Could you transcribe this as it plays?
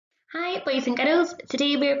Hi boys and girls,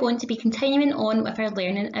 today we're going to be continuing on with our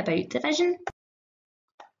learning about division.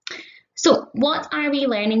 So what are we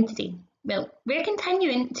learning today? Well, we're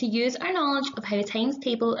continuing to use our knowledge of how a times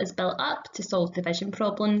table is built up to solve division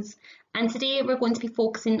problems, and today we're going to be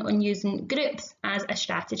focusing on using groups as a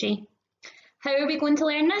strategy. How are we going to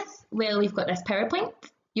learn this? Well, we've got this PowerPoint,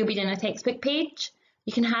 you'll be doing a textbook page,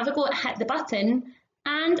 you can have a go at hit the button,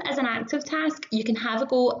 and as an active task, you can have a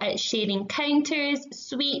go at sharing counters,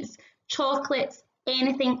 sweets, chocolates,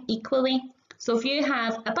 anything equally. So if you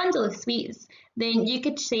have a bundle of sweets, then you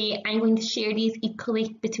could say, I'm going to share these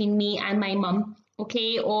equally between me and my mum,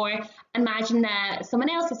 okay? Or imagine that someone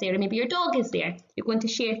else is there, or maybe your dog is there. You're going to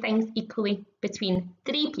share things equally between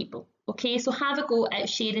 3 people, okay? So have a go at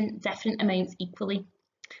sharing different amounts equally.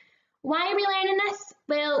 Why are we learning this?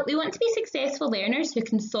 Well, we want to be successful learners who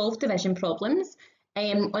can solve division problems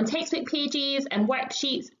on textbook pages and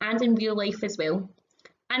worksheets and in real life as well.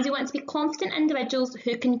 And we want to be confident individuals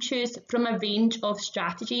who can choose from a range of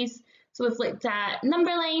strategies. So we've looked at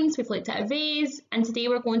number lines, we've looked at arrays, and today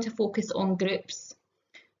we're going to focus on groups.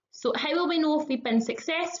 So how will we know if we've been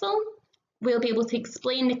successful? We'll be able to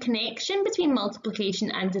explain the connection between multiplication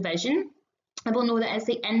and division, and we'll know that it's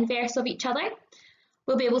the inverse of each other.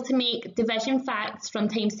 We'll be able to make division facts from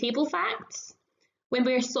times table facts. When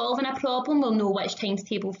we're solving a problem, we'll know which times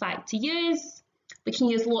table fact to use. We can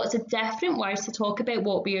use lots of different words to talk about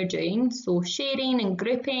what we are doing, so sharing and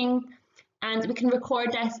grouping, and we can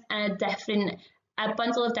record this in a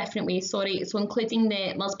bundle of different ways, so including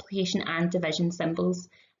the multiplication and division symbols.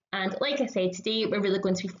 And like I said, today we're really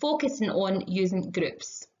going to be focusing on using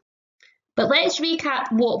groups. But let's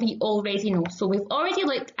recap what we already know. So we've already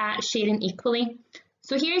looked at sharing equally.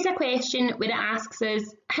 So here's a question where it asks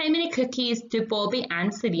us, how many cookies do Bobby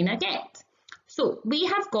and Serena get? So we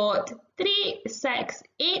have got 3, 6,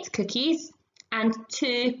 8 cookies and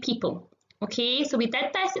 2 people. Okay, so we did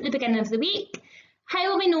this at the beginning of the week. How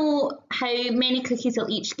will we know how many cookies they'll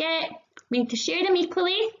each get? We need to share them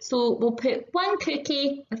equally. So we'll put 1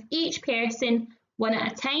 cookie of each person one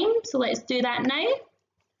at a time. So let's do that now.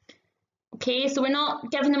 Okay, so we're not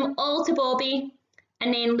giving them all to Bobby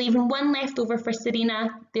and then leaving 1 left over for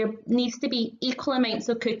Serena. There needs to be equal amounts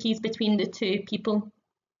of cookies between the 2 people.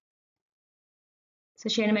 So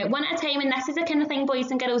sharing them out 1 at a time, and this is the kind of thing, boys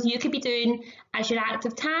and girls, you could be doing as your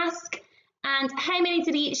active task. And how many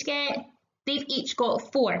did they each get? They've each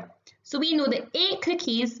got 4. So we know that 8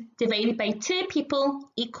 cookies divided by 2 people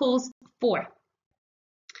equals 4.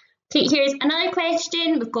 Okay, here's another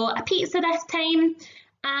question. We've got a pizza this time,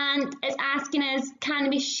 and it's asking us, can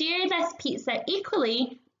we share this pizza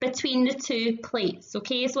equally between the 2 plates?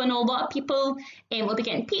 Okay, so I know a lot of people will be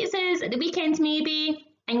getting pizzas at the weekend maybe,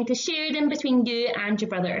 and to share them between you and your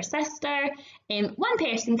brother or sister. One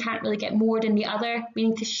person can't really get more than the other. We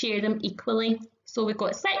need to share them equally. So we've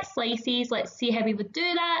got 6 slices. Let's see how we would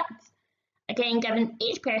do that. Again, giving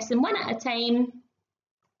each person 1 at a time.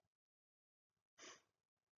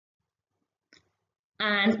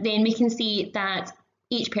 And then we can see that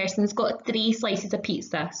each person's got 3 slices of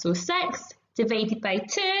pizza. So 6 divided by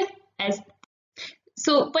 2 is...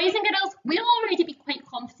 So boys and girls, we'll already be quite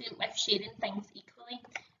confident with sharing things equally.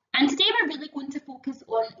 And today we're really going to focus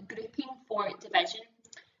on grouping for division.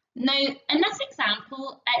 Now, in this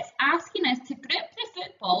example, it's asking us to group the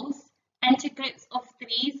footballs into groups of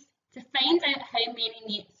 3s to find out how many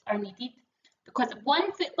nets are needed, because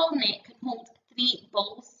 1 football net can hold 3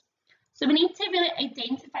 balls. So we need to really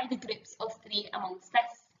identify the groups of 3 amongst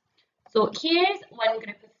this. So here's 1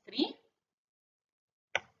 group of 3.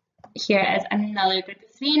 Here is another group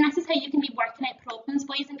of 3, and this is how you can be working out problems,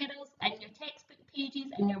 boys and girls, in your textbook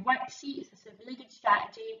pages, in your worksheets. It's a really good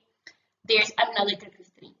strategy. There's another group of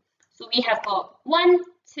 3. So we have got 1,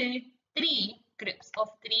 2, 3 groups of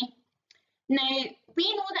 3. Now,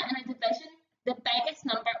 we know that in a division, the biggest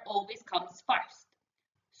number always comes first.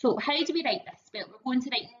 So how do we write this? Well, we're going to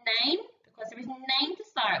write 9, because there was 9 to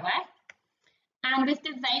start with, and we've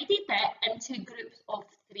divided it into groups of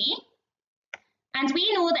 3. And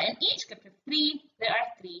we know that in each group of 3, there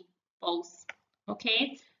are 3 balls.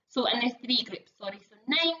 Okay, so in the 3 groups, so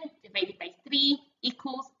 9 divided by 3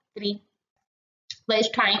 equals 3. Let's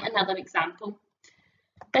try another example.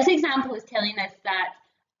 This example is telling us that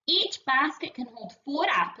each basket can hold 4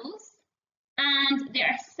 apples, and there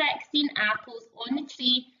are 16 apples on the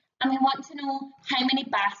tree, and we want to know how many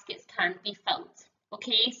baskets can be filled.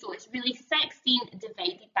 Okay, so it's really 16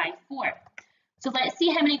 divided by 4. So let's see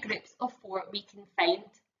how many groups of 4 we can find.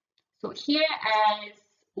 So here is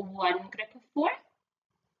 1 group of 4.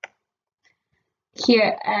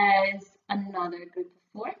 Here is another group of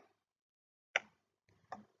 4.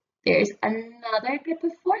 There's another group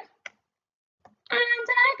of 4. and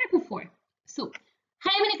another group of 4. So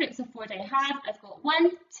how many groups of 4 do I have? I've got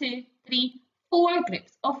 1, 2, 3, 4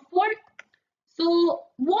 groups of 4. So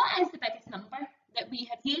what is the biggest number that we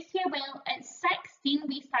have used here? Well, it's 16.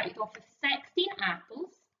 We started off with 16 apples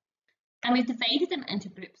and we've divided them into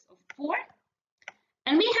groups of 4.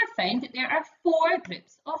 And we have found that there are 4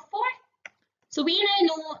 groups of 4. So we now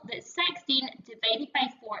know that 16 divided by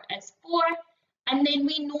 4 is 4. And then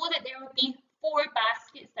we know that there will be 4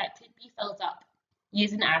 baskets that could be filled up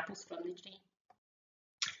using apples from the tree.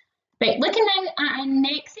 Right, looking now at our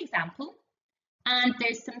next example, and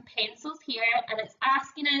there's some pencils here, and it's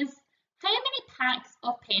asking us how many packs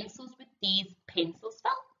of pencils would these pencils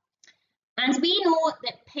fill? And we know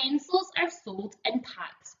that pencils are sold in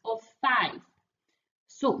packs of 5.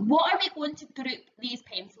 So what are we going to group these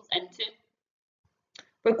pencils into?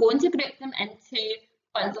 We're going to group them into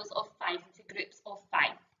bundles of 5, into groups of 5.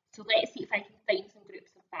 So let's see if I can find some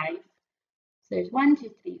groups of 5. So there's 1, 2,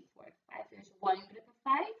 3, 4, 5. There's one group of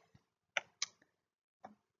 5.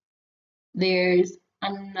 There's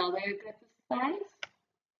another group of 5.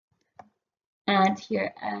 And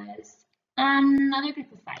here is another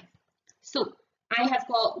group of 5. So I have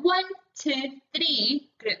got 1, 2, 3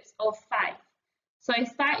 groups of 5. So I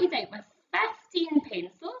started out with 15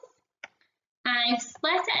 pencils. I've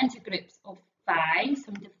split it into groups of 5, so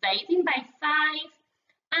I'm dividing by 5.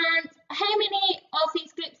 And how many of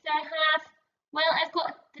these groups do I have? Well, I've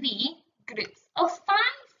got 3 groups of 5.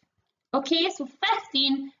 Okay, so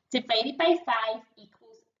 15 divided by 5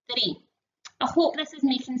 equals 3. I hope this is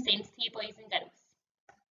making sense to you, boys and girls.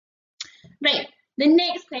 Right, the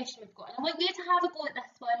next question we've got, and I want you to have a go at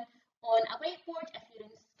this one on a whiteboard if you're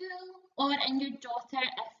in school, or in your jotter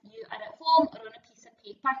if you are at home, or on a piece of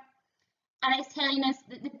paper. And it's telling us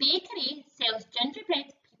that the bakery sells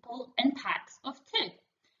gingerbread people in packs of 2.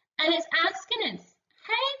 And it's asking us,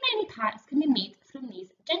 how many packs can be made from these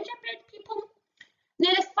gingerbread people? Now,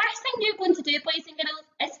 the first thing you're going to do, boys and girls,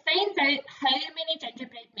 is find out how many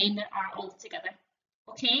gingerbread men there are altogether.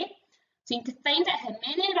 Okay? So you need to find out how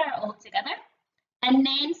many there are altogether, and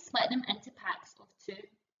then split them into packs of 2.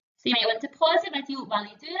 So you might want to pause the video while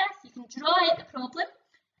you do this. You can draw out the problem,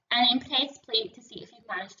 and then press play to see if you've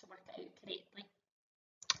managed to work it out correctly.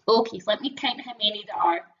 Okay, so let me count how many there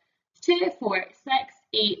are. 2, 4, 6,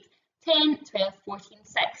 8, 10, 12, 14,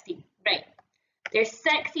 16. Right, there's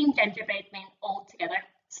 16 gingerbread men all together.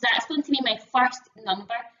 So that's going to be my first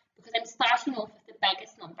number because I'm starting off with the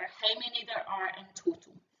biggest number, how many there are in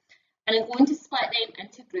total. And I'm going to split them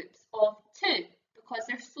into groups of 2 because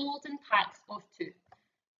they're sold in packs of 2.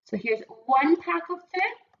 So here's 1 pack of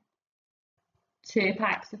 2, 2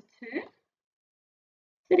 packs of 2,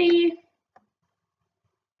 3,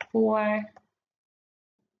 4,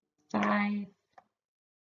 5,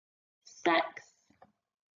 6,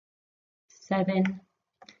 7,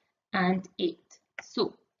 and 8.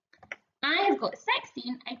 So I have got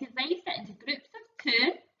 16. I divided it into groups of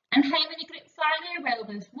 2. And how many groups are there? Well,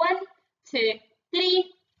 there's 1, 2,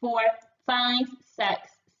 3, 4, 5,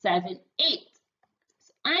 6, 7, 8.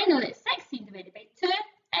 So I know that 16 divided by 2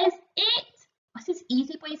 is 8. This is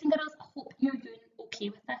easy, boys and girls. I hope you're doing okay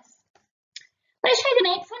with this. Let's try the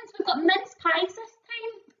next one. So we've got mince pies this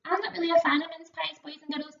time. I'm not really a fan of mince pies, boys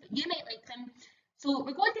and girls, but you might like them. So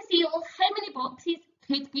we're going to see, well, how many boxes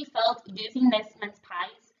could be filled using this mince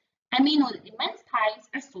pies? And we know that the mince pies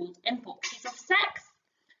are sold in boxes of 6.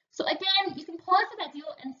 So again, you can pause the video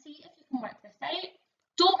and see if you can work this out.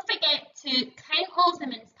 Don't forget to count all of the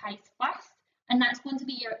mince pies first, and that's going to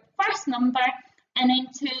be your first number, and then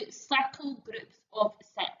to circle groups of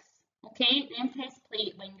 6. Okay, then press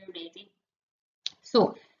play when you're ready.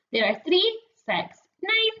 So there are 3, 6,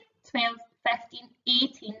 9, 12, 15,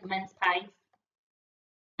 18 mince pies.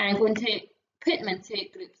 And I'm going to put them into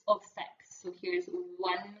groups of 6. So here's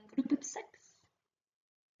 1 group of 6,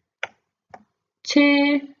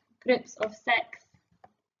 2 groups of 6,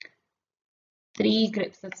 3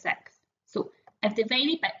 groups of 6. So I've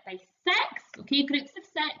divided it by 6, okay, groups of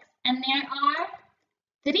 6, and there are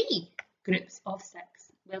 3 groups of 6.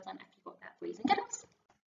 Well done if you got that, boys and girls.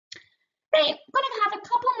 Right, I'm going to have a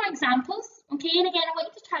couple more examples, okay, and again I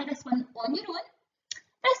want you to try this one on your own.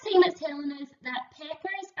 This time it's telling us that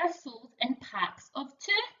peppers are sold in packs of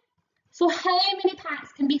 2. So how many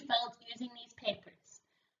packs can be filled using these peppers?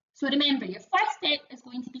 So remember, your first step is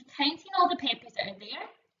going to be counting all the peppers that are there.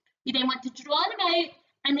 You then want to draw them out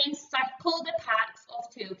and then circle the packs of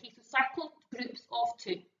 2. Okay, so circle groups of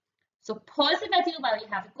 2. So pause the video while you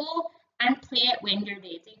have a go and play it when you're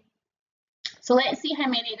ready. So let's see how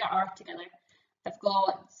many there are together. I've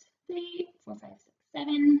got 3, 4, 5, 6,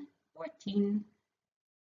 7, 14.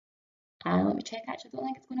 Let me check, actually, I don't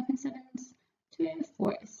think it's going up in 7s. 2,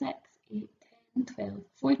 4, 6, 8, 10, 12,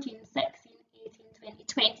 14, 16, 18, 20,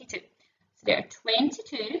 22. So there are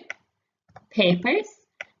 22 peppers,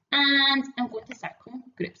 and I'm going to circle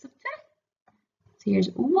groups of 2. So here's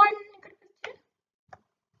 1 group of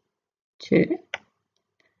 2, 2,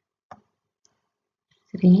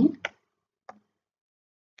 3,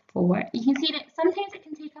 4. You can see that sometimes it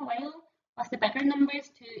can take a while with the bigger numbers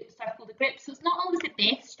to circle the groups, so it's not always the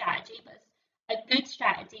best strategy, but it's a good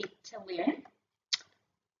strategy to learn.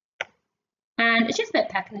 And it's just about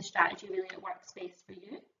picking the strategy really that works best for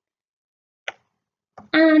you.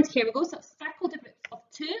 And here we go, so I've circled the groups of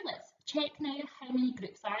 2. Let's check now how many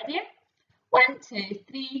groups are there. 1, 2,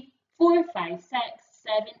 3, 4, 5, 6,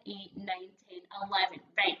 7, 8, 9, 10, 11.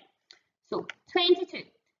 Right, so 22.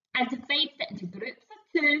 I've divided it into groups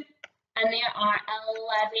of 2, and there are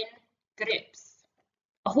 11 groups.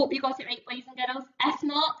 I hope you got it right, boys and girls. If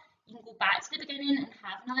not, you can go back to the beginning and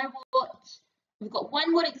have another watch. We've got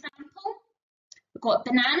one more example. We've got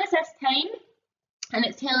bananas this time, and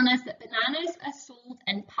it's telling us that bananas are sold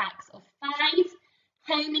in packs of 5.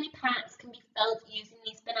 How many packs can be filled using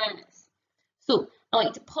these bananas? So I want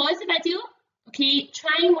you to pause the video, okay,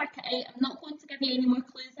 try and work it out. I'm not going to give you any more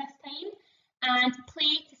clues this time, and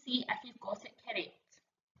play to see if you've got it correct.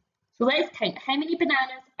 So let's count. How many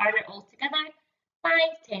bananas are there altogether? 5,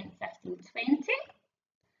 10, 15, 20.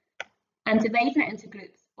 I'm dividing it into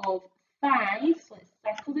groups of 5, so let's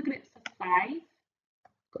circle the groups of 5.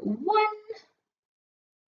 Got 1,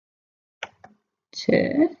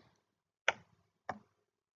 2,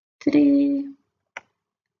 3,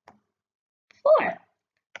 4.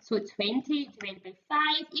 So 20 divided by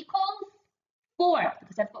 5 equals 4,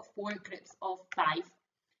 because I've got 4 groups of 5.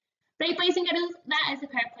 Right, boys and girls, that is the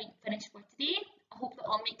PowerPoint finished for today. I hope that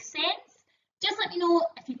all makes sense. Just let me know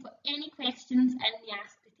if you've got any questions in the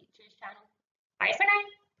Ask the Teachers channel. Bye for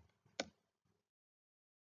now.